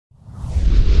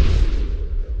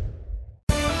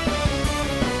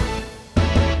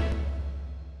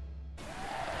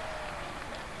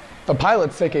The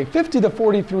Pilots take a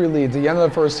 50-43 lead at the end of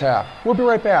the first half. We'll be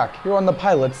right back here on the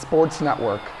Pilots Sports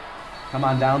Network. Come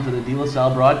on down to the De La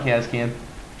Salle broadcast camp,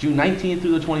 June 19th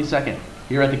through the 22nd.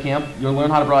 Here at the camp, you'll learn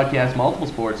how to broadcast multiple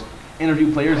sports,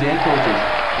 interview players and coaches,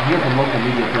 and hear from local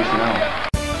media personnel.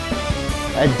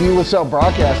 At De La Salle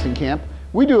Broadcasting Camp,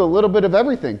 we do a little bit of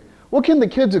everything. What can the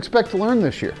kids expect to learn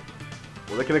this year?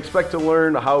 Well, they can expect to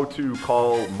learn how to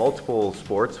call multiple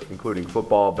sports, including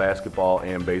football, basketball,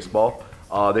 and baseball.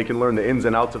 They can learn the ins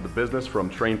and outs of the business from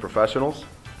trained professionals,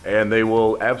 and they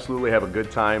will absolutely have a good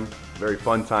time, very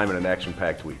fun time, and an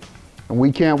action-packed week. And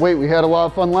we can't wait. We had a lot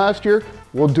of fun last year.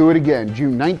 We'll do it again,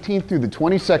 June 19th through the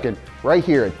 22nd, right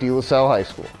here at De La Salle High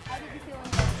School.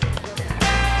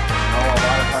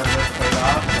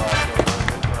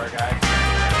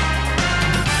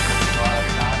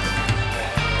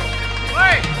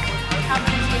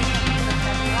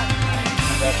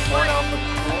 That's 4 now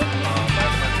for